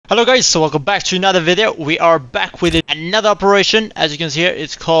Hello guys, so welcome back to another video. We are back with another operation. As you can see here,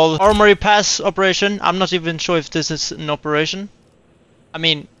 it's called Armory Pass operation. I'm not even sure if this is an operation. I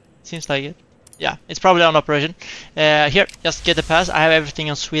mean, seems like it. Yeah, it's probably an operation. Here, just get the pass. I have everything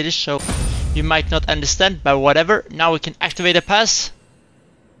on Swedish, so you might not understand, but whatever. Now we can activate the pass.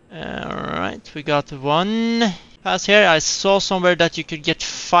 Alright, we got one pass here. I saw somewhere that you could get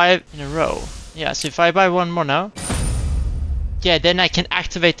 5 in a row. Yeah, so if I buy one more now, yeah, then I can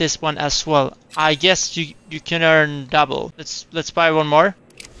activate this one as well. I guess you can earn double. Let's buy one more.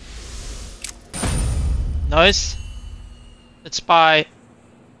 Nice. Let's buy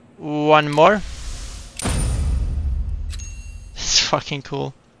one more. It's fucking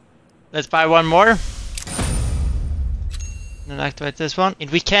cool. Let's buy one more. And activate this one. And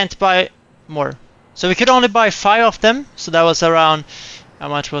we can't buy more. So we could only buy 5 of them. So that was around, how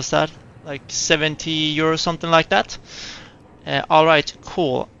much was that? Like 70 euros, something like that. Alright,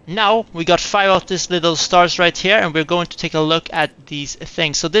 cool. Now we got 5 of these little stars right here, and we're going to take a look at these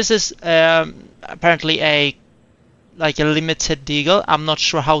things. So this is apparently a limited deagle. I'm not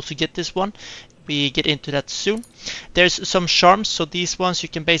sure how to get this one. We get into that soon. There's some charms, so these ones you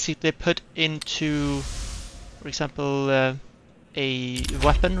can basically put into, for example, a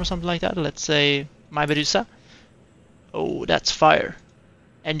weapon or something like that. Let's say my Medusa. Oh, that's fire.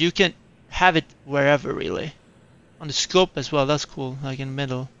 And you can have it wherever, really. On the scope as well, that's cool, like in the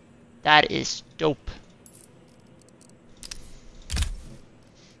middle. That is dope.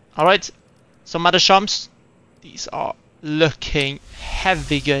 Alright, some other charms. These are looking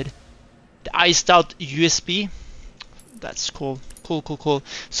heavy good. The iced out USB. That's cool. Cool.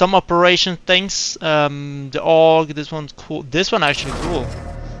 Some operation things. The AUG, this one's cool. This one actually cool.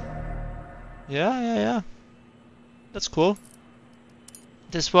 Yeah. That's cool.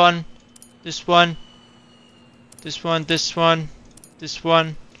 This one. This one.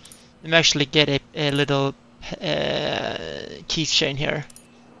 Let me actually get a little keychain here.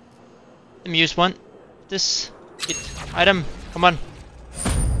 Let me use one. This item. Come on.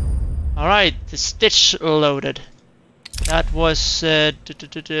 Alright, the stitch loaded. That was the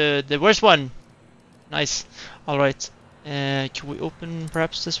worst one. Nice. Alright. Can we open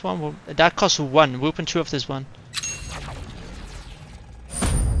perhaps this one? Well, that costs 1. We open 2 of this one.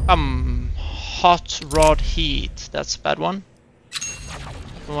 Hot rod heat. That's a bad one.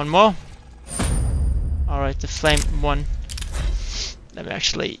 One more. Alright, the flame one. Let me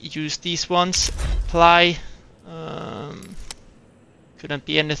actually use these ones. Apply. Couldn't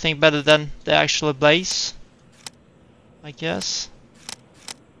be anything better than the actual blaze, I guess.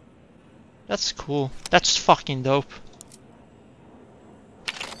 That's cool. That's fucking dope.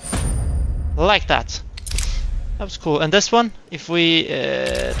 Like that. That was cool. And this one, if we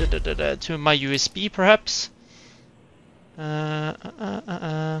to my USB perhaps. Where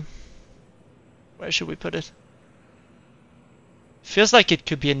should we put it? Feels like it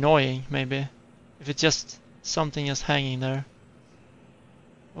could be annoying, maybe, if it's just something just hanging there.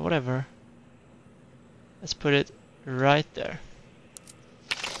 Or whatever. Let's put it right there.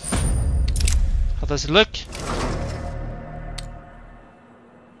 How does it look?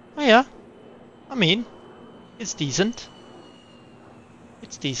 Oh yeah. I mean, it's decent.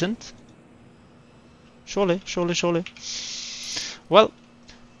 It's decent. Surely. Well,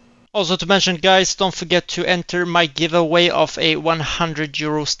 also to mention, guys, don't forget to enter my giveaway of a 100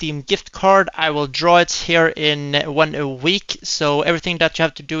 euro Steam gift card. I will draw it here in 1 week. So everything that you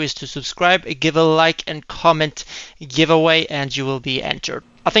have to do is to subscribe, give a like and comment giveaway, and you will be entered.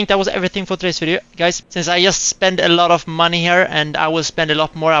 I think that was everything for today's video, guys. Since I just spent a lot of money here and I will spend a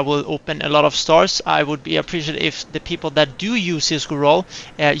lot more, I will open a lot of stars. I would be appreciative if the people that do use CSGOROLL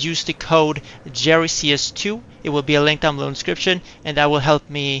use the code JerryCS2. It will be a link down below in the description, and that will help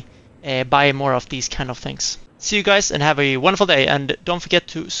me buy more of these kind of things. See you guys and have a wonderful day, and don't forget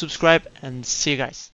to subscribe, and see you guys.